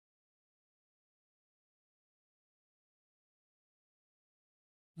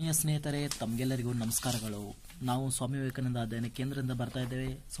ಸ್ನೇಹಿತರೆ, ತಮಗೆಲ್ಲರಿಗೂ ನಮಸ್ಕಾರಗಳು. ನಾವು ಸ್ವಾಮಿ ವಿವೇಕಾನಂದ ಅಧ್ಯಯನ ಕೇಂದ್ರದಿಂದ ಬರ್ತಾ ಇದ್ದೇವೆ.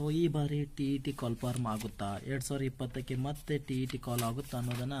 ಸೊ ಈ ಬಾರಿ TET ಕಾಲ್ ಫಾರ್ಮ್ ಆಗುತ್ತಾ, 2020ಕ್ಕೆ ಮತ್ತೆ TET ಕಾಲ್ ಆಗುತ್ತಾ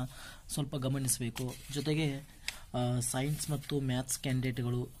ಅನ್ನೋದನ್ನು ಸ್ವಲ್ಪ ಗಮನಿಸಬೇಕು. ಜೊತೆಗೆ ಸೈನ್ಸ್ ಮತ್ತು ಮ್ಯಾಥ್ಸ್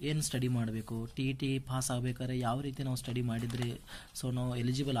ಕ್ಯಾಂಡಿಡೇಟ್ಗಳು ಏನು ಸ್ಟಡಿ ಮಾಡಬೇಕು, TET ಪಾಸ್ ಆಗಬೇಕಾದ್ರೆ ಯಾವ ರೀತಿ ನಾವು ಸ್ಟಡಿ ಮಾಡಿದರೆ ನಾವು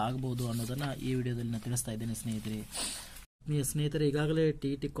ಎಲಿಜಿಬಲ್ ಆಗ್ಬೋದು ಅನ್ನೋದನ್ನು ಈ ವಿಡಿಯೋದಲ್ಲಿ ನಾನು ತಿಳಿಸ್ತಾ ಇದ್ದೇನೆ ಸ್ನೇಹಿತರೆ. ಈಗಾಗಲೇ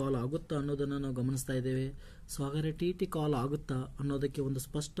TET ಕಾಲ್ ಆಗುತ್ತಾ ಅನ್ನೋದನ್ನು ನಾವು ಗಮನಿಸ್ತಾ ಇದ್ದೇವೆ. ಸೊ ಹಾಗಾದರೆ TET ಕಾಲ್ ಆಗುತ್ತಾ ಅನ್ನೋದಕ್ಕೆ ಒಂದು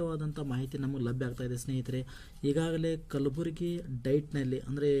ಸ್ಪಷ್ಟವಾದಂಥ ಮಾಹಿತಿ ನಮಗೆ ಲಭ್ಯ ಆಗ್ತಾ ಇದೆ ಸ್ನೇಹಿತರೆ. ಈಗಾಗಲೇ ಕಲಬುರಗಿ ಡೈಟ್ನಲ್ಲಿ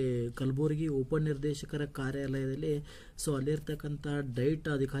ಅಂದರೆ ಕಲಬುರಗಿ ಉಪನಿರ್ದೇಶಕರ ಕಾರ್ಯಾಲಯದಲ್ಲಿ ಅಲ್ಲಿರ್ತಕ್ಕಂಥ ಡೈಟ್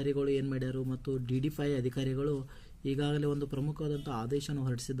ಅಧಿಕಾರಿಗಳು ಏನು ಮಾಡ್ಯಾರು ಮತ್ತು DD5 ಅಧಿಕಾರಿಗಳು ಈಗಾಗಲೇ ಒಂದು ಪ್ರಮುಖವಾದಂಥ ಆದೇಶವನ್ನು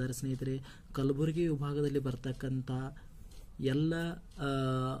ಹೊರಡಿಸಿದ್ದಾರೆ ಸ್ನೇಹಿತರೆ. ಕಲಬುರಗಿ ವಿಭಾಗದಲ್ಲಿ ಬರ್ತಕ್ಕಂಥ ಎಲ್ಲ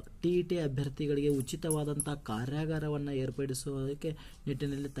TET ಅಭ್ಯರ್ಥಿಗಳಿಗೆ ಉಚಿತವಾದಂಥ ಕಾರ್ಯಾಗಾರವನ್ನು ಏರ್ಪಡಿಸುವುದಕ್ಕೆ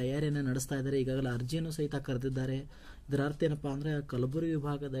ನಿಟ್ಟಿನಲ್ಲಿ ತಯಾರಿಯನ್ನು ನಡೆಸ್ತಾ ಇದ್ದಾರೆ. ಈಗಾಗಲೇ ಅರ್ಜಿಯನ್ನು ಸಹಿತ ಕರೆದಿದ್ದಾರೆ. ಇದರ ಅರ್ಥ ಏನಪ್ಪ ಅಂದರೆ ಕಲಬುರಗಿ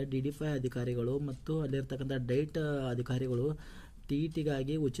ವಿಭಾಗದ DD5 ಅಧಿಕಾರಿಗಳು ಮತ್ತು ಅಲ್ಲಿರ್ತಕ್ಕಂಥ ಡೈಟ್ ಅಧಿಕಾರಿಗಳು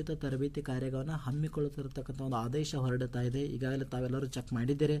TETಗಾಗಿ ಉಚಿತ ತರಬೇತಿ ಕಾರ್ಯಗಳನ್ನು ಹಮ್ಮಿಕೊಳ್ಳುತ್ತಿರತಕ್ಕಂಥ ಒಂದು ಆದೇಶ ಹೊರಡುತ್ತಾ ಇದೆ. ಈಗಾಗಲೇ ತಾವೆಲ್ಲರೂ ಚೆಕ್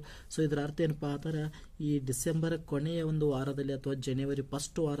ಮಾಡಿದ್ದೀರಿ. ಸೊ ಇದರ ಅರ್ಥ ಏನಪ್ಪ ಅಂದರೆ ಈ ಡಿಸೆಂಬರ್ ಕೊನೆಯ ಒಂದು ವಾರದಲ್ಲಿ ಅಥವಾ ಜನವರಿ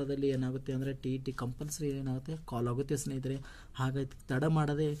ಫಸ್ಟ್ ವಾರದಲ್ಲಿ ಏನಾಗುತ್ತೆ ಅಂದರೆ TET ಕಂಪಲ್ಸರಿ ಏನಾಗುತ್ತೆ ಕಾಲ್ ಆಗುತ್ತೆ ಸ್ನೇಹಿತರೆ. ಹಾಗಾಗಿ ತಡ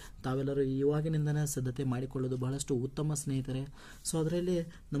ಮಾಡದೆ ತಾವೆಲ್ಲರೂ ಇವಾಗಿನಿಂದನೇ ಸಿದ್ಧತೆ ಮಾಡಿಕೊಳ್ಳೋದು ಬಹಳಷ್ಟು ಉತ್ತಮ ಸ್ನೇಹಿತರೆ. ಸೊ ಅದರಲ್ಲಿ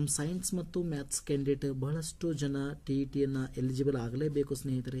ನಮ್ಮ ಸೈನ್ಸ್ ಮತ್ತು ಮ್ಯಾಥ್ಸ್ ಕ್ಯಾಂಡಿಡೇಟ್ ಬಹಳಷ್ಟು ಜನ TETಯನ್ನು ಎಲಿಜಿಬಲ್ ಆಗಲೇಬೇಕು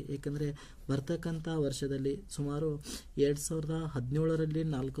ಸ್ನೇಹಿತರೆ. ಏಕೆಂದರೆ ಬರ್ತಕ್ಕಂಥ ವರ್ಷದಲ್ಲಿ ಸುಮಾರು 2017ರಲ್ಲಿ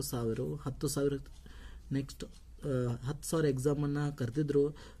 4,000 10,000 ನೆಕ್ಸ್ಟ್ 10,000 ಎಕ್ಸಾಮನ್ನು ಕರೆದಿದ್ರು.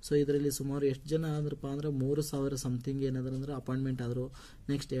 ಸೊ ಇದರಲ್ಲಿ ಸುಮಾರು ಎಷ್ಟು ಜನ ಆದ್ರಪ್ಪ ಅಂದರೆ 3,000 ಸಮಥಿಂಗ್ ಏನಾದ್ರು ಅಂದ್ರೆ ಅಪಾಯಿಂಟ್ಮೆಂಟ್ ಆದರು.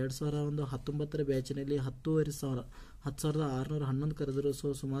 ನೆಕ್ಸ್ಟ್ 2019ರ ಬ್ಯಾಚಿನಲ್ಲಿ 10,611 ಕರೆದ್ರು. ಸೊ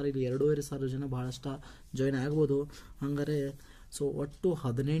ಸುಮಾರು ಇಲ್ಲಿ 2,500 ಜನ ಬಹಳಷ್ಟು ಜಾಯ್ನ್ ಆಗ್ಬೋದು. ಹಂಗಾರೆ ಒಟ್ಟು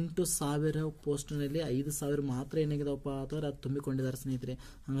 18,000 ಪೋಸ್ಟ್ನಲ್ಲಿ 5,000 ಮಾತ್ರ ಏನಾಗಿದಾವಪ್ಪ ಅಥವಾ ಅದು ತುಂಬಿಕೊಂಡಿದ್ದಾರೆ ಸ್ನೇಹಿತರೆ.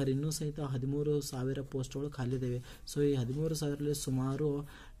 ಹಂಗಾರೆ ಇನ್ನೂ ಸಹಿತ 13,000 ಪೋಸ್ಟ್ಗಳು ಖಾಲಿದ್ದೇವೆ. ಸೊ ಈ 13,000ರಲ್ಲಿ ಸುಮಾರು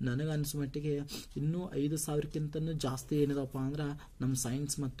ನನಗೆ ಅನಿಸೋ ಮಟ್ಟಿಗೆ ಇನ್ನೂ 5,000ಕ್ಕಿಂತನೂ ಜಾಸ್ತಿ ಏನಿದಾವಪ್ಪ ಅಂದ್ರೆ ನಮ್ಮ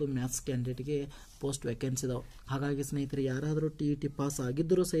ಸೈನ್ಸ್ ಮತ್ತು ಮ್ಯಾಥ್ಸ್ ಕ್ಯಾಂಡಿಡೇಟ್ಗೆ ಪೋಸ್ಟ್ ವೇಕೆನ್ಸಿ ಇದಾವೆ. ಹಾಗಾಗಿ ಸ್ನೇಹಿತರೆ, ಯಾರಾದರೂ TET ಪಾಸ್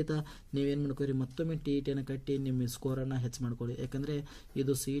ಆಗಿದ್ದರೂ ಸಹಿತ ನೀವೇನು ಮಾಡ್ಕೊರಿ, ಮತ್ತೊಮ್ಮೆ TETಯನ್ನು ಕಟ್ಟಿ ನಿಮ್ಮ ಸ್ಕೋರನ್ನು ಹೆಚ್ಚು ಮಾಡ್ಕೊಳ್ಳಿ. ಯಾಕಂದರೆ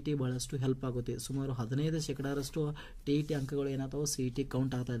ಇದು CET ಬಹಳಷ್ಟು ಹೆಲ್ಪ್ ಆಗುತ್ತೆ. ಸುಮಾರು 15% TET ಅಂಕಗಳು ಏನಾಗ್ತಾವೆ CET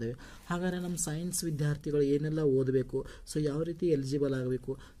ಕೌಂಟ್ ಆಗ್ತಾ ಇದ್ದಾವೆ. ಹಾಗಾದರೆ ನಮ್ಮ ಸೈನ್ಸ್ ವಿದ್ಯಾರ್ಥಿಗಳು ಏನೆಲ್ಲ ಓದಬೇಕು, ಸೊ ಯಾವ ರೀತಿ ಎಲಿಜಿಬಲ್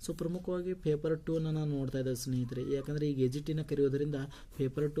ಆಗಬೇಕು. ಸೊ ಪ್ರಮುಖವಾಗಿ ಪೇಪರ್ 2ನ ನಾನು ನೋಡ್ತಾ ಇದ್ದೇವೆ ಸ್ನೇಹಿತರೆ. ಯಾಕಂದರೆ ಈಗ ಎಜಿಟಿನ ಕರೆಯೋದ್ರಿಂದ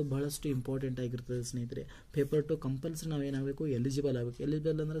ಪೇಪರ್ 2 ಬಹಳಷ್ಟು ಇಂಪಾರ್ಟೆಂಟ್ ಆಗಿರ್ತದೆ ಸ್ನೇಹಿತರೆ. ಪೇಪರ್ 2 ಕಂಪಲ್ಸರಿ ನಾವೇನಾಗಬೇಕು, ಎಲಿಜಿಬಲ್ ಆಗಬೇಕು.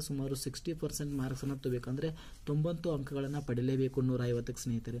 ಎಲಿಜಿಬಲ್ ಅಂದರೆ ಸುಮಾರು 60% ಮಾರ್ಕ್ಸನ್ನು ತಗೋಬೇಕಂದ್ರೆ 90 ಅಂಕಗಳನ್ನು ಪಡಿಲೇಬೇಕು 150ಕ್ಕೆ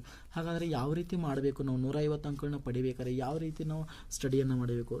ಸ್ನೇಹಿತರೆ. ಹಾಗಾದರೆ ಯಾವ ರೀತಿ ಮಾಡಬೇಕು, ನಾವು 150 ಅಂಕಗಳನ್ನ ಪಡಿಬೇಕಾದ್ರೆ ಯಾವ ರೀತಿ ನಾವು ಸ್ಟಡಿಯನ್ನು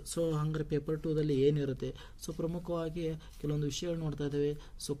ಮಾಡಬೇಕು. ಸೊ ಹಂಗಾರೆ ಪೇಪರ್ 2ದಲ್ಲಿ ಏನಿರುತ್ತೆ, ಸೊ ಪ್ರಮುಖವಾಗಿ ಕೆಲವೊಂದು ವಿಷಯಗಳು ನೋಡ್ತಾ ಇದ್ದೇವೆ.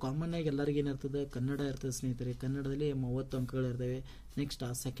 ಸೊ ಕಾಮನ್ ಆಗಿ ಎಲ್ಲರಿಗೂ ಏನಿರ್ತದೆ, ಕನ್ನಡ ಇರ್ತದೆ ಸ್ನೇಹಿತರೆ. ಕನ್ನಡದಲ್ಲಿ 30 ಅಂಕಗಳಿರ್ತವೆ. ನೆಕ್ಸ್ಟ್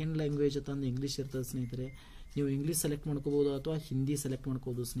ಸೆಕೆಂಡ್ ಲ್ಯಾಂಗ್ವೇಜ್ ಅಂತಂದು ಇಂಗ್ಲೀಷ್ ಇರ್ತದೆ ಸ್ನೇಹಿತರೆ. ನೀವು ಇಂಗ್ಲೀಷ್ ಸೆಲೆಕ್ಟ್ ಮಾಡ್ಕೋಬೋದು ಅಥವಾ ಹಿಂದಿ ಸೆಲೆಕ್ಟ್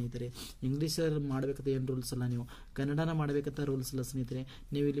ಮಾಡ್ಕೋಬೋದು ಸ್ನೇಹಿತರೆ. ಇಂಗ್ಲೀಷ್ ಮಾಡಬೇಕಂತ ಏನು ರೂಲ್ಸ್ ಅಲ್ಲ, ನೀವು ಕನ್ನಡನ ಮಾಡಬೇಕಂತ ರೂಲ್ಸ್ ಇಲ್ಲ ಸ್ನೇಹಿತರೆ.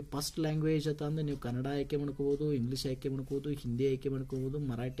 ನೀವು ಇಲ್ಲಿ ಫಸ್ಟ್ ಲ್ಯಾಂಗ್ವೇಜ್ ಅಂತ ಅಂದರೆ ನೀವು ಕನ್ನಡ ಆಯ್ಕೆ ಮಾಡ್ಕೋಬೋದು, ಇಂಗ್ಲೀಷ್ ಆಯ್ಕೆ ಮಾಡ್ಕೋಬೋದು, ಹಿಂದಿ ಆಯ್ಕೆ ಮಾಡ್ಕೋಬೋದು,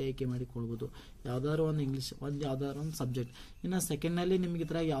 ಮರಾಠಿ ಆಯ್ಕೆ ಮಾಡಿಕೊಳ್ಬೋದು. ಯಾವ್ದಾದ್ರು ಒಂದು ಇಂಗ್ಲೀಷ್ ಯಾವ್ದಾದ್ರು ಒಂದು ಸಬ್ಜೆಕ್ಟ್. ಇನ್ನು ಸೆಕೆಂಡ್ನಲ್ಲಿ ನಿಮ್ಗೆ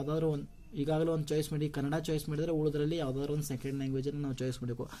ಇದ್ರಾಗ ಯಾವ್ದಾದ್ರು ಒಂದು ಈಗಾಗಲೇ ಒಂದು ಚಾಯ್ಸ್ ಮಾಡಿ, ಕನ್ನಡ ಚಾಯ್ಸ್ ಮಾಡಿದರೆ ಉಳಿದ್ರಲ್ಲಿ ಯಾವ್ದಾದ್ರು ಒಂದು ಸೆಕೆಂಡ್ ಲ್ಯಾಂಗ್ವೇಜನ್ನು ನಾವು ಚಾಯ್ಸ್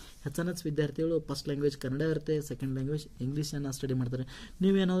ಮಾಡಬೇಕು. ಹೆಚ್ಚು ವಿದ್ಯಾರ್ಥಿಗಳು ಫಸ್ಟ್ ಲ್ಯಾಂಗ್ವೇಜ್ ಕನ್ನಡ ಇರುತ್ತೆ, ಸೆಕೆಂಡ್ ಲ್ಯಾಂಗ್ವೇಜ್ ಇಂಗ್ಲೀಷನ್ನು ಸ್ಟಡಿ ಮಾಡ್ತಾರೆ.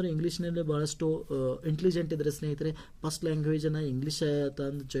 ನೀವೇನಾದರೂ ಇಂಗ್ಲೀಷ್ನಲ್ಲಿ ಭಾಳಷ್ಟು ಇಂಟೆಲಿಜೆಂಟ್ ಇದ್ದರೆ ಸ್ನೇಹಿತರೆ, ಫಸ್ಟ್ ಲ್ಯಾಂಗ್ವೇಜನ್ನು ಇಂಗ್ಲೀಷ್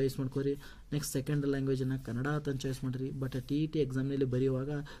ತಂದು ಚಾಯ್ಸ್ ಮಾಡ್ಕೊರಿ. ನೆಕ್ಸ್ಟ್ ಸೆಕೆಂಡ್ ಲ್ಯಾಂಗ್ವೇಜನ್ನು ಕನ್ನಡ ತಂದು ಚಾಯ್ಸ್ ಮಾಡಿರಿ. ಬಟ್ TET ಎಕ್ಸಾಮ್ನಲ್ಲಿ ಬರೆಯುವಾಗ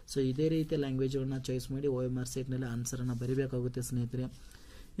ಇದೇ ರೀತಿಯ ಲ್ಯಾಂಗ್ವೇಜನ್ನು ಚಾಯ್ಸ್ ಮಾಡಿ OMR ಸೈಟ್ನಲ್ಲಿ ಆನ್ಸರನ್ನು ಬರೀಬೇಕಾಗುತ್ತೆ ಸ್ನೇಹಿತರೆ.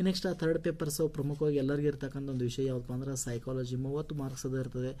 ನೆಕ್ಸ್ಟ್ ಥರ್ಡ್ ಪೇಪರ್ಸ್ ಪ್ರಮುಖವಾಗಿ ಎಲ್ಲರಿಗೂ ಇರ್ತಕ್ಕಂಥ ಒಂದು ವಿಷಯ ಯಾವುದಪ್ಪ ಅಂದ್ರೆ ಸೈಕಾಲಜಿ. 30 ಮಾರ್ಕ್ಸ್ ಅದು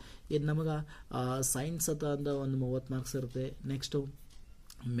ಇರ್ತದೆ. ಇದು ನಮಗೆ ಸೈನ್ಸ್ ಅಂತ ಒಂದು 30 ಮಾರ್ಕ್ಸ್ ಇರುತ್ತೆ. ನೆಕ್ಸ್ಟು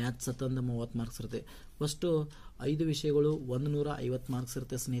ಮ್ಯಾಥ್ಸ್ ಅಂತ 30 ಮಾರ್ಕ್ಸ್ ಇರುತ್ತೆ. ಫಸ್ಟು 5 ವಿಷಯಗಳು 150 ಮಾರ್ಕ್ಸ್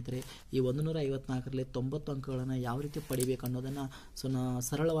ಇರುತ್ತೆ ಸ್ನೇಹಿತರೆ. ಈ 154ರಲ್ಲಿ 90 ಅಂಕಗಳನ್ನು ಯಾವ ರೀತಿ ಪಡಿಬೇಕು ಅನ್ನೋದನ್ನು ನಾನು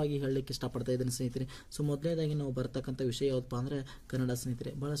ಸರಳವಾಗಿ ಹೇಳಲಿಕ್ಕೆ ಇಷ್ಟಪಡ್ತಾ ಇದ್ದೀನಿ ಸ್ನೇಹಿತರೆ. ಸೊ ಮೊದಲನೇದಾಗಿ ನಾವು ಬರ್ತಕ್ಕಂಥ ವಿಷಯ ಯಾವುದಪ್ಪ ಅಂದರೆ ಕನ್ನಡ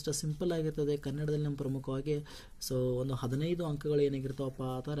ಸ್ನೇಹಿತರೆ. ಭಾಳಷ್ಟು ಸಿಂಪಲ್ ಆಗಿರ್ತದೆ. ಕನ್ನಡದಲ್ಲಿ ನಮ್ಮ ಪ್ರಮುಖವಾಗಿ ಒಂದು 15 ಅಂಕಗಳು ಏನಾಗಿರ್ತಾವಪ್ಪ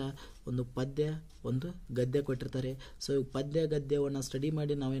ಆ ಥರ ಒಂದು ಪದ್ಯ ಒಂದು ಗದ್ಯ ಕೊಟ್ಟಿರ್ತಾರೆ. ಸೊ ಪದ್ಯ ಗದ್ಯವನ್ನು ಸ್ಟಡಿ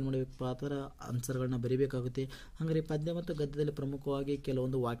ಮಾಡಿ ನಾವೇನು ಮಾಡಬೇಕಪ್ಪ ಆ ಥರ ಆನ್ಸರ್ಗಳನ್ನ ಬರೀಬೇಕಾಗುತ್ತೆ. ಹಾಗಾದ್ರೆ ಪದ್ಯ ಮತ್ತು ಗದ್ಯದಲ್ಲಿ ಪ್ರಮುಖವಾಗಿ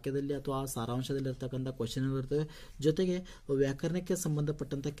ಕೆಲವೊಂದು ವಾಕ್ಯದಲ್ಲಿ ಅಥವಾ ಸಾರಾಂಶದಲ್ಲಿ ಇರ್ತಕ್ಕಂಥ ಕ್ವಶನ್ಗಳು ಇರ್ತವೆ. ಜೊತೆಗೆ ವ್ಯಾಕರಣಕ್ಕೆ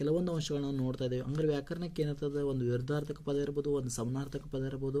ಸಂಬಂಧಪಟ್ಟಂಥ ಕೆಲವೊಂದು ಅಂಶಗಳನ್ನ ನಾವು ನೋಡ್ತಾ ಇದ್ದೇವೆ. ಹಂಗಾರೆ ವ್ಯಾಕರಣಕ್ಕೆ ಏನಿರ್ತದೆ, ಒಂದು ವಿರುದ್ಧಾರ್ಥಕ ಪದ ಇರ್ಬೋದು, ಒಂದು ಸಮಾನಾರ್ಥಕ ಪದ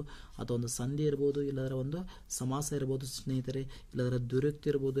ಇರ್ಬೋದು, ಅಥವಾ ಒಂದು ಸಂಧಿ ಇರ್ಬೋದು, ಇಲ್ಲದರ ಒಂದು ಸಮಾಸ ಇರ್ಬೋದು ಸ್ನೇಹಿತರೆ, ಇಲ್ಲದರ ದುರ್ಯುಕ್ತಿ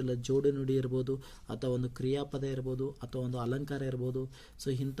ಇರ್ಬೋದು, ಇಲ್ಲ ಜೋಡು ನುಡಿ ಇರ್ಬೋದು, ಅಥವಾ ಒಂದು ಕ್ರಿಯಾಪದ ಇರ್ಬೋದು, ಅಥವಾ ಒಂದು ಅಲಂಕಾರ ಇರ್ಬೋದು. ಸೊ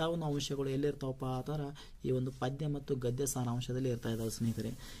ಇಂಥ ಒಂದು ಅಂಶಗಳು ಎಲ್ಲಿರ್ತಾವಪ್ಪ ಆ ಥರ ಈ ಒಂದು ಪದ್ಯ ಮತ್ತು ಗದ್ಯ ಸಾರಾಂಶದಲ್ಲಿ ಇರ್ತಾ ಇದ್ದಾವೆ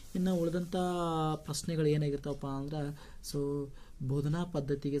ಸ್ನೇಹಿತರೆ. ಇನ್ನು ಉಳಿದಂಥ ಪ್ರಶ್ನೆಗಳು ಏನಾಗಿರ್ತಾವಪ್ಪ ಅಂದ್ರೆ ಬೋಧನಾ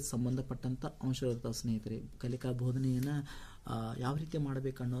ಪದ್ಧತಿಗೆ ಸಂಬಂಧಪಟ್ಟಂಥ ಅಂಶಗಳಿರ್ತಾವೆ ಸ್ನೇಹಿತರೆ. ಕಲಿಕಾ ಬೋಧನೆಯನ್ನು ಯಾವ ರೀತಿ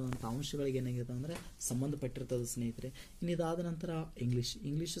ಮಾಡಬೇಕು ಅನ್ನೋದಂಥ ಅಂಶಗಳಿಗೆ ಏನಾಗಿರ್ತದೆ ಅಂದರೆ ಸಂಬಂಧಪಟ್ಟಿರ್ತದೆ ಸ್ನೇಹಿತರೆ. ಇನ್ನು ಇದಾದ ನಂತರ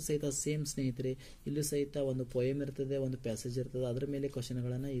ಇಂಗ್ಲೀಷ್ ಸಹಿತ ಸೇಮ್ ಸ್ನೇಹಿತರೆ. ಇಲ್ಲೂ ಸಹಿತ ಒಂದು ಪೋಯಮ್ ಇರ್ತದೆ, ಒಂದು ಪ್ಯಾಸೇಜ್ ಇರ್ತದೆ, ಅದರ ಮೇಲೆ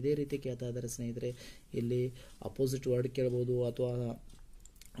ಕ್ವಶನ್ಗಳನ್ನು ಇದೇ ರೀತಿ ಕೇಳ್ತಾ ಇದ್ದಾರೆ ಸ್ನೇಹಿತರೆ. ಇಲ್ಲಿ ಅಪೋಸಿಟ್ ವರ್ಡ್ ಕೇಳ್ಬೋದು, ಅಥವಾ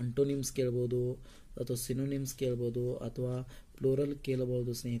ಅಂಟೋನಿಮ್ಸ್ ಕೇಳ್ಬೋದು, ಅಥವಾ ಸಿನೋನಿಮ್ಸ್ ಕೇಳ್ಬೋದು, ಅಥವಾ ಪ್ಲೂರಲ್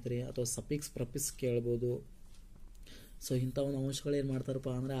ಕೇಳ್ಬೋದು ಸ್ನೇಹಿತರೆ, ಅಥವಾ ಸಫಿಕ್ಸ್ ಪ್ರಫಿಕ್ಸ್ ಕೇಳ್ಬೋದು. ಸೊ ಇಂಥ ಒಂದು ಅಂಶಗಳು ಏನು ಮಾಡ್ತಾರಪ್ಪ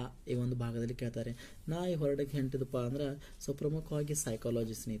ಅಂದ್ರೆ ಈ ಒಂದು ಭಾಗದಲ್ಲಿ ಕೇಳ್ತಾರೆ. ನಾ ಈ ಹೊರಡಕ್ಕೆ ಹೆಂಟಿದಪ್ಪ ಅಂದ್ರೆ ಪ್ರಮುಖವಾಗಿ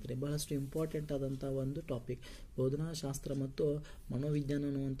ಸೈಕಾಲಜಿ ಸ್ನೇಹಿತರೆ. ಬಹಳಷ್ಟು ಇಂಪಾರ್ಟೆಂಟ್ ಆದಂಥ ಒಂದು ಟಾಪಿಕ್. ಬೋಧನಾಶಾಸ್ತ್ರ ಮತ್ತು ಮನೋವಿಜ್ಞಾನ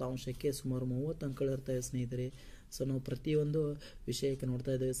ಅನ್ನುವಂಥ ಅಂಶಕ್ಕೆ ಸುಮಾರು 30 ಅಂಕಗಳು ಇರ್ತವೆ ಸ್ನೇಹಿತರೆ. ಸೊ ನಾವು ಪ್ರತಿಯೊಂದು ವಿಷಯಕ್ಕೆ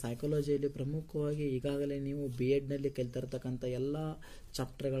ನೋಡ್ತಾ ಇದ್ದೇವೆ. ಸೈಕಾಲಜಿಯಲ್ಲಿ ಪ್ರಮುಖವಾಗಿ ಈಗಾಗಲೇ ನೀವು BEdನಲ್ಲಿ ಕಲಿತಿರ್ತಕ್ಕಂಥ ಎಲ್ಲ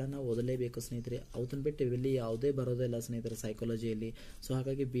ಚಾಪ್ಟರ್ಗಳನ್ನು ಓದಲೇಬೇಕು ಸ್ನೇಹಿತರೆ. ಅವತ್ತನ್ನು ಬಿಟ್ಟು ಇಲ್ಲಿ ಯಾವುದೇ ಬರೋದಿಲ್ಲ ಸ್ನೇಹಿತರೆ ಸೈಕಾಲಜಿಯಲ್ಲಿ. ಸೊ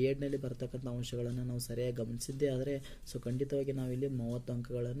ಹಾಗಾಗಿ BEdನಲ್ಲಿ ಬರ್ತಕ್ಕಂಥ ಅಂಶಗಳನ್ನು ನಾವು ಸರಿಯಾಗಿ ಗಮನಿಸಿದ್ದೇ ಆದರೆ ಖಂಡಿತವಾಗಿ ನಾವಿಲ್ಲಿ 30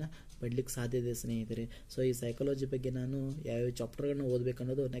 ಅಂಕಗಳನ್ನು ಪಡಲಿಕ್ಕೆ ಸಾಧ್ಯ ಇದೆ ಸ್ನೇಹಿತರೆ. ಸೊ ಈ ಸೈಕಾಲಜಿ ಬಗ್ಗೆ ನಾನು ಯಾವ್ಯಾವ ಚಾಪ್ಟರ್ಗಳನ್ನು ಓದಬೇಕು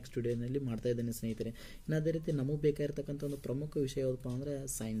ಅನ್ನೋದು ನೆಕ್ಸ್ಟ್ ವಿಡಿಯೋನಲ್ಲಿ ಮಾಡ್ತಾ ಇದ್ದೇನೆ ಸ್ನೇಹಿತರೆ. ಇನ್ನು ಅದೇ ರೀತಿ ನಮಗೆ ಬೇಕಾಗಿರ್ತಕ್ಕಂಥ ಒಂದು ಪ್ರಮುಖ ವಿಷಯ ಯಾವುದಪ್ಪ ಅಂದರೆ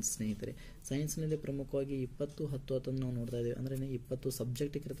ಸೈನ್ಸ್ ಸ್ನೇಹಿತರೆ. ಸೈನ್ಸ್ನಲ್ಲಿ ಪ್ರಮುಖವಾಗಿ 20-10 ನಾವು ನೋಡ್ತಾ ಇದ್ದೀವಿ. ಅಂದರೆ 20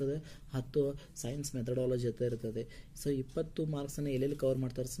 ಸಬ್ಜೆಕ್ಟಿಗೆ ಇರ್ತದೆ, 10 ಸೈನ್ಸ್ ಮೆಥಡಾಲಜಿ ಅಂತ ಇರ್ತದೆ. ಸೊ 20 ಮಾರ್ಕ್ಸನ್ನು ಎಲ್ಲೆಲ್ಲಿ ಕವರ್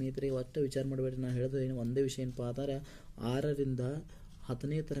ಮಾಡ್ತಾರೆ ಸ್ನೇಹಿತರೆ. ಒಟ್ಟು ವಿಚಾರ ಮಾಡಬೇಡಿ, ನಾನು ಹೇಳಿದ್ರೆ ಒಂದೇ ವಿಷಯ ಏನಪ್ಪ ಆದರೆ 6ರಿಂದ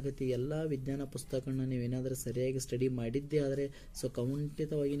 10ನೇ ತರಗತಿ ಎಲ್ಲ ವಿಜ್ಞಾನ ಪುಸ್ತಕಗಳನ್ನ ನೀವೇನಾದರೂ ಸರಿಯಾಗಿ ಸ್ಟಡಿ ಮಾಡಿದ್ದೇ ಆದರೆ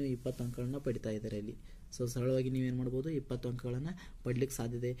ಖಂಡಿತವಾಗಿ ನೀವು 20 ಅಂಕಗಳನ್ನ ಪಡಿತಾ ಇದ್ದಾರೆ ಇಲ್ಲಿ. ಸರಳವಾಗಿ ನೀವೇನು ಮಾಡ್ಬೋದು, 20 ಅಂಕಗಳನ್ನು ಪಡ್ಲಿಕ್ಕೆ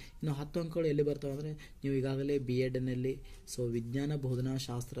ಸಾಧ್ಯತೆ. ಇನ್ನು 10 ಅಂಕಗಳು ಎಲ್ಲಿ ಬರ್ತಾವೆ ಅಂದರೆ ನೀವು ಈಗಾಗಲೇ BEdನಲ್ಲಿ ವಿಜ್ಞಾನ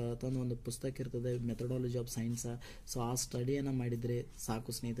ಬೋಧನಾಶಾಸ್ತ್ರ ಅಂತ ಒಂದು ಪುಸ್ತಕ ಇರ್ತದೆ, ಮೆಥಡಾಲಜಿ ಆಫ್ ಸೈನ್ಸ್. ಆ ಸ್ಟಡಿಯನ್ನು ಮಾಡಿದರೆ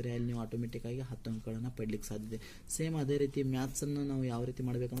ಸಾಕು ಸ್ನೇಹಿತರೆ, ಅಲ್ಲಿ ನೀವು ಆಟೋಮೆಟಿಕ್ಕಾಗಿ 10 ಅಂಕಗಳನ್ನು ಪಡ್ಲಿಕ್ಕೆ ಸಾಧ್ಯತೆ. ಸೇಮ್ ಅದೇ ರೀತಿ ಮ್ಯಾಥ್ಸನ್ನು ನಾವು ಯಾವ ರೀತಿ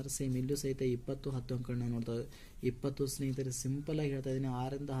ಮಾಡಬೇಕಂದ್ರೆ ಸೇಮ್ ಇಲ್ಲೂ ಸಹಿತ 20-10 ಅಂಕಗಳನ್ನ ನೋಡ್ತೇವೆ. 20 ಸ್ನೇಹಿತರೆ ಸಿಂಪಲಾಗಿ ಹೇಳ್ತಾ ಇದ್ದೀನಿ,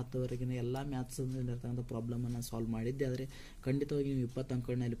 6ರಿಂದ 10ವರೆಗಿನ ಎಲ್ಲ ಮ್ಯಾಥ್ಸಲ್ಲಿರ್ತಕ್ಕಂಥ ಪ್ರಾಬ್ಲಮನ್ನು ಸಾಲ್ವ್ ಮಾಡಿದ್ದೆ ಆದರೆ ಖಂಡಿತವಾಗಿ ನೀವು 20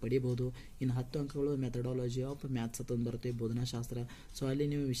 ಅಂಕಗಳನ್ನ ಅಲ್ಲಿ ಪಡಿಬೋದು. ಇನ್ನು 10 ಅಂಕಗಳು ಮೆಥಡಾಲಜಿ ಆಫ್ ಮ್ಯಾಥ್ಸ್ ಅಂತ ಬರುತ್ತೆ, ಬೋಧನಾಶಾಸ್ತ್ರ. ಅಲ್ಲಿ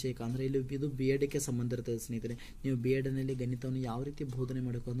ನೀವು ವಿಷಯಕ್ಕೆ ಅಂದರೆ ಇಲ್ಲಿ ಇದು BEdಕ್ಕೆ ಸಂಬಂಧ ಇರ್ತದೆ ಸ್ನೇಹಿತರೆ. ನೀವು BEdನಲ್ಲಿ ಗಣಿತವನ್ನು ಯಾವ ರೀತಿ ಬೋಧನೆ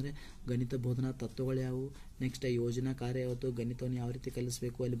ಮಾಡಬೇಕು ಅಂದರೆ ಗಣಿತ ಬೋಧನಾ ತತ್ವಗಳು ಯಾವುವು, ನೆಕ್ಸ್ಟ್ ಯೋಜನಾ ಕಾರ್ಯ ಯಾವತ್ತು, ಗಣಿತವನ್ನು ಯಾವ ರೀತಿ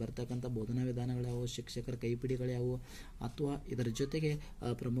ಕಲಿಸಬೇಕು, ಅಲ್ಲಿ ಬರ್ತಕ್ಕಂಥ ಬೋಧನಾ ವಿಧಾನಗಳು ಯಾವುವು, ಶಿಕ್ಷಕರ ಕೈಪಿಡಿಗಳು ಯಾವುವು, ಅಥವಾ ಇದರ ಜೊತೆಗೆ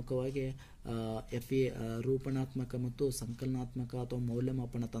ಪ್ರಮುಖವಾಗಿ FE ರೂಪಣಾತ್ಮಕ ಮತ್ತು ಸಂಕಲನಾತ್ಮಕ ಅಥವಾ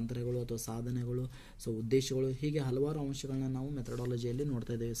ಮೌಲ್ಯಮಾಪನ ತಂತ್ರಗಳು ಅಥವಾ ಸಾಧನೆಗಳು, ಉದ್ದೇಶಗಳು, ಹೀಗೆ ಹಲವಾರು ಅಂಶಗಳನ್ನ ನಾವು ಮೆಥಡಾಲಜಿಯಲ್ಲಿ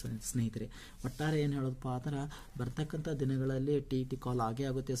ನೋಡ್ತಾ ಇದ್ದೇವೆ ಸ್ನೇಹಿತರೆ. ಒಟ್ಟಾರೆ ಏನು ಹೇಳೋದಪ್ಪ ಆ ಥರ ಬರ್ತಕ್ಕಂಥ ದಿನಗಳಲ್ಲಿ TET ಕಾಲ್ ಆಗೇ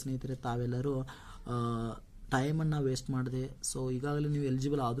ಆಗುತ್ತೆ ಸ್ನೇಹಿತರೆ. ತಾವೆಲ್ಲರೂ ಟೈಮನ್ನು ವೇಸ್ಟ್ ಮಾಡಿದೆ. ಈಗಾಗಲೇ ನೀವು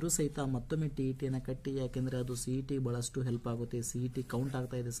ಎಲಿಜಿಬಲ್ ಆದರೂ ಸಹಿತ ಮತ್ತೊಮ್ಮೆ TETಯನ್ನು ಕಟ್ಟಿ, ಯಾಕೆಂದರೆ ಅದು CET ಭಾಳಷ್ಟು ಹೆಲ್ಪ್ ಆಗುತ್ತೆ. CET ಕೌಂಟ್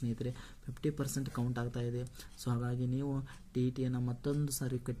ಆಗ್ತಾ ಇದೆ ಸ್ನೇಹಿತರೆ, 50% ಕೌಂಟ್ ಆಗ್ತಾ ಇದೆ. ಹಾಗಾಗಿ ನೀವು TETಯನ್ನು ಮತ್ತೊಂದು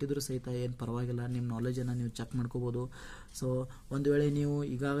ಸಾರಿ ಕಟ್ಟಿದರೂ ಸಹಿತ ಏನು ಪರವಾಗಿಲ್ಲ, ನಿಮ್ಮ ನಾಲೆಜನ್ನು ನೀವು ಚೆಕ್ ಮಾಡ್ಕೋಬೋದು. ಒಂದು ವೇಳೆ ನೀವು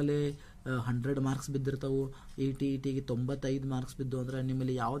ಈಗಾಗಲೇ 100 ಮಾರ್ಕ್ಸ್ ಬಿದ್ದಿರ್ತಾವೆ, ಈ TETಗೆ 95 ಮಾರ್ಕ್ಸ್ ಬಿದ್ದು ಅಂದರೆ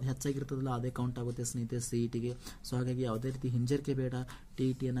ನಿಮ್ಮಲ್ಲಿ ಯಾವ್ದು ಹೆಚ್ಚಾಗಿರ್ತದಲ್ಲ ಅದೇ ಕೌಂಟ್ ಆಗುತ್ತೆ ಸ್ನೇಹಿತರೆ CETಗೆ. ಹಾಗಾಗಿ ಯಾವುದೇ ರೀತಿ ಹಿಂಜರಿಕೆ ಬೇಡ,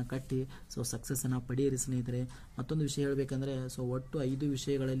 TETಯನ್ನು ಕಟ್ಟಿ ಸಕ್ಸಸ್ಸನ್ನು ಪಡೆಯಿರಿ ಸ್ನೇಹಿತರೆ. ಮತ್ತೊಂದು ವಿಷಯ ಹೇಳಬೇಕಂದ್ರೆ ಒಟ್ಟು 5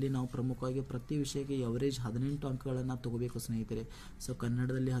 ವಿಷಯಗಳಲ್ಲಿ ನಾವು ಪ್ರಮುಖವಾಗಿ ಪ್ರತಿ ವಿಷಯಕ್ಕೆ ಎವರೇಜ್ 18 ಅಂಕಗಳನ್ನು ತಗೋಬೇಕು ಸ್ನೇಹಿತರೆ.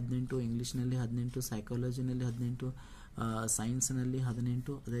 ಕನ್ನಡದಲ್ಲಿ 18, ಇಂಗ್ಲೀಷ್ನಲ್ಲಿ 18, ಸೈಕಾಲಜಿನಲ್ಲಿ 18, ಸೈನ್ಸ್ನಲ್ಲಿ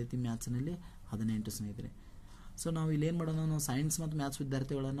 18, ಅದೇ ರೀತಿ ಮ್ಯಾಥ್ಸ್ನಲ್ಲಿ 18 ಸ್ನೇಹಿತರೆ. ನಾವು ಇಲ್ಲಿ ಏನು ಮಾಡೋಣ, ನಾವು ಸೈನ್ಸ್ ಮತ್ತು ಮ್ಯಾಥ್ಸ್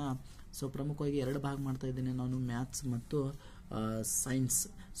ವಿದ್ಯಾರ್ಥಿಗಳನ್ನು ಪ್ರಮುಖವಾಗಿ 2 ಭಾಗ ಮಾಡ್ತಾ ಇದ್ದೀನಿ ನಾನು, ಮ್ಯಾಥ್ಸ್ ಮತ್ತು ಸೈನ್ಸ್.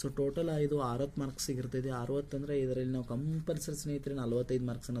 ಟೋಟಲ್ ಇದು 60 ಮಾರ್ಕ್ಸಿಗೆ ಇರ್ತದೆ. 60 ಅಂದರೆ ಇದರಲ್ಲಿ ನಾವು ಕಂಪಲ್ಸರಿ ಸ್ನೇಹಿತರೆ 45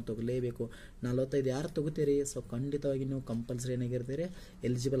 ಮಾರ್ಕ್ಸನ್ನು ತಗೊಳ್ಳೇಬೇಕು. 45 ಯಾರು ತಗೋತೀರಿ ಖಂಡಿತವಾಗಿ ನೀವು ಕಂಪಲ್ಸರಿ ಏನಾಗಿರ್ತೀರಿ,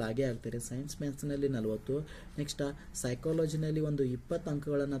 ಎಲಿಜಿಬಲ್ ಆಗೇ ಆಗ್ತೀರಿ. ಸೈನ್ಸ್ ಮ್ಯಾಥ್ಸ್ನಲ್ಲಿ 40, ನೆಕ್ಸ್ಟ್ ಸೈಕಾಲಜಿನಲ್ಲಿ ಒಂದು 20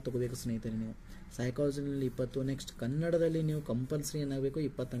 ಅಂಕಗಳನ್ನು ತಗೋಬೇಕು ಸ್ನೇಹಿತರೆ ನೀವು. ಸೈಕಾಲಜಿನಲ್ಲಿ 20, ನೆಕ್ಸ್ಟ್ ಕನ್ನಡದಲ್ಲಿ ನೀವು ಕಂಪಲ್ಸರಿ ಏನಾಗಬೇಕು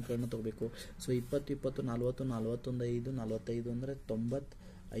 20 ಅಂಕಗಳನ್ನು ತಗೋಬೇಕು. 20, 20, 40, 41, 5, 45 ಅಂದರೆ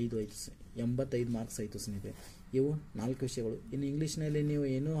 85 ಮಾರ್ಕ್ಸ್ ಆಯಿತು ಸ್ನೇಹಿತರೆ. ಇವು 4 ವಿಷಯಗಳು. ಇನ್ನು ಇಂಗ್ಲೀಷ್ನಲ್ಲಿ ನೀವು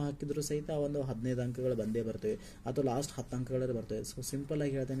ಏನೂ ಹಾಕಿದರೂ ಸಹಿತ ಒಂದು 15 ಅಂಕಗಳು ಬಂದೇ ಬರ್ತವೆ, ಅಥವಾ ಲಾಸ್ಟ್ 10 ಅಂಕಗಳೇ ಬರ್ತವೆ.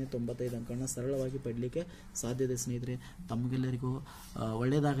 ಸಿಂಪಲಾಗಿ ಹೇಳ್ತೇನೆ, 95 ಅಂಕಗಳನ್ನ ಸರಳವಾಗಿ ಪಡಲಿಕ್ಕೆ ಸಾಧ್ಯತೆ ಸ್ನೇಹಿತರೆ. ತಮಗೆಲ್ಲರಿಗೂ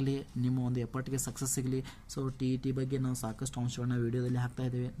ಒಳ್ಳೆಯದಾಗಲಿ, ನಿಮ್ಮ ಒಂದು ಎಫರ್ಟ್ಗೆ ಸಕ್ಸಸ್ ಸಿಗಲಿ. TET ಬಗ್ಗೆ ನಾವು ಸಾಕಷ್ಟು ಅಂಶಗಳನ್ನ ವೀಡಿಯೋದಲ್ಲಿ ಹಾಕ್ತಾ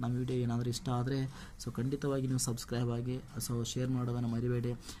ಇದ್ದೇವೆ. ನಮ್ಮ ವಿಡಿಯೋ ಏನಾದರೂ ಇಷ್ಟ ಆದರೆ ಖಂಡಿತವಾಗಿ ನೀವು ಸಬ್ಸ್ಕ್ರೈಬ್ ಆಗಿ ಶೇರ್ ಮಾಡೋದನ್ನು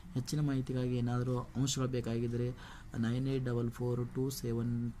ಮರಿಬೇಡಿ. ಹೆಚ್ಚಿನ ಮಾಹಿತಿಗಾಗಿ ಏನಾದರೂ ಅಂಶಗಳು ಬೇಕಾಗಿದ್ದರೆ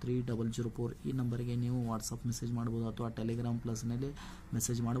 9844273004 ಈ ನಂಬರ್ಗೆ ನೀವು ವಾಟ್ಸಪ್ ಮೆಸೇಜ್ ಮಾಡ್ಬೋದು, ಅಥವಾ ಟೆಲಿಗ್ರಾಮ್ ಪ್ಲಸ್ನಲ್ಲಿ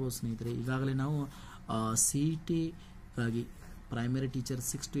ಮೆಸೇಜ್ ಮಾಡ್ಬೋದು ಸ್ನೇಹಿತರೆ. ಈಗಾಗಲೇ ನಾವು CETಗಾಗಿ ಪ್ರೈಮರಿ ಟೀಚರ್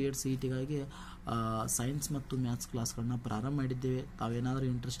 6 to 8 CETಗಾಗಿ ಸೈನ್ಸ್ ಮತ್ತು ಮ್ಯಾಥ್ಸ್ ಕ್ಲಾಸ್ಗಳನ್ನ ಪ್ರಾರಂಭ ಮಾಡಿದ್ದೇವೆ. ತಾವೇನಾದರೂ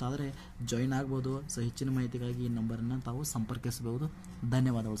ಇಂಟ್ರೆಸ್ಟ್ ಆದರೆ ಜಾಯಿನ್ ಆಗ್ಬೋದು. ಹೆಚ್ಚಿನ ಮಾಹಿತಿಗಾಗಿ ಈ ನಂಬರನ್ನು ತಾವು ಸಂಪರ್ಕಿಸಬಹುದು.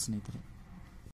 ಧನ್ಯವಾದಗಳು ಸ್ನೇಹಿತರೆ.